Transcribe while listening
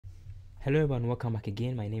Hello everyone, welcome back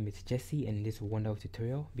again. My name is Jesse, and in this wonderful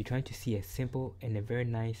tutorial we're trying to see a simple and a very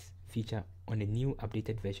nice feature on the new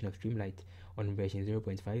updated version of Streamlit on version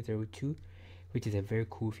 0.502, which is a very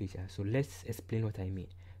cool feature. So let's explain what I mean.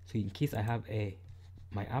 So in case I have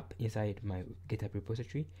my app inside my GitHub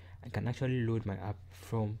repository, I can actually load my app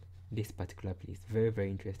from this particular place.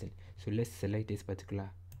 Very interesting. So let's select this particular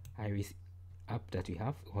Iris app that we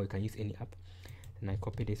have, or you can use any app, and I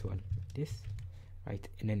copy this one, right,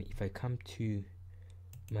 and then if I come to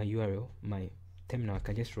my URL, my terminal, I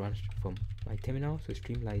can just run from my terminal. So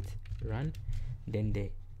Streamlit run, then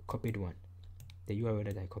the copied one, the URL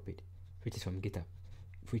that I copied, which is from GitHub,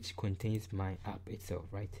 which contains my app itself,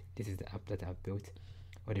 right? This is the app that I've built,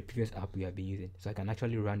 or the previous app we have been using. So I can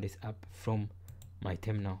actually run this app from my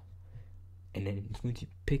terminal, and then it's going to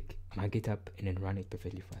pick my GitHub and then run it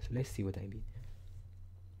perfectly fast. So let's see what I mean.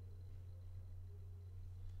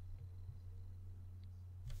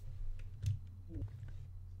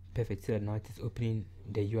 Perfect. So now it is opening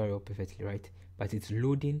the URL perfectly, right? But it's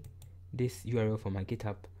loading this URL from my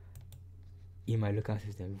GitHub in my local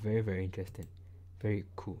system. Very interesting, very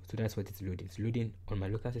cool. So that's what it's loading. It's loading on my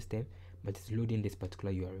local system, but it's loading this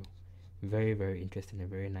particular URL. Very interesting and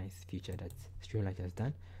very nice feature that Streamlit has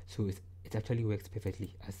done. So it actually works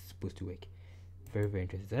perfectly as it's supposed to work. Very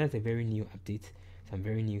interesting. So that's a very new update, some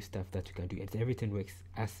very new stuff that you can do, and everything works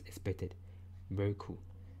as expected. Very cool,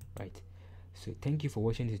 right? So thank you for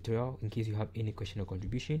watching the tutorial. In case you have any question or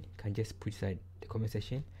contribution, you can just put inside the comment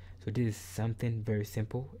section. So this is something very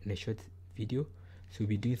simple in a short video, so we'll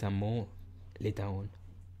be doing some more later on.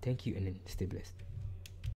 Thank you, and then stay blessed.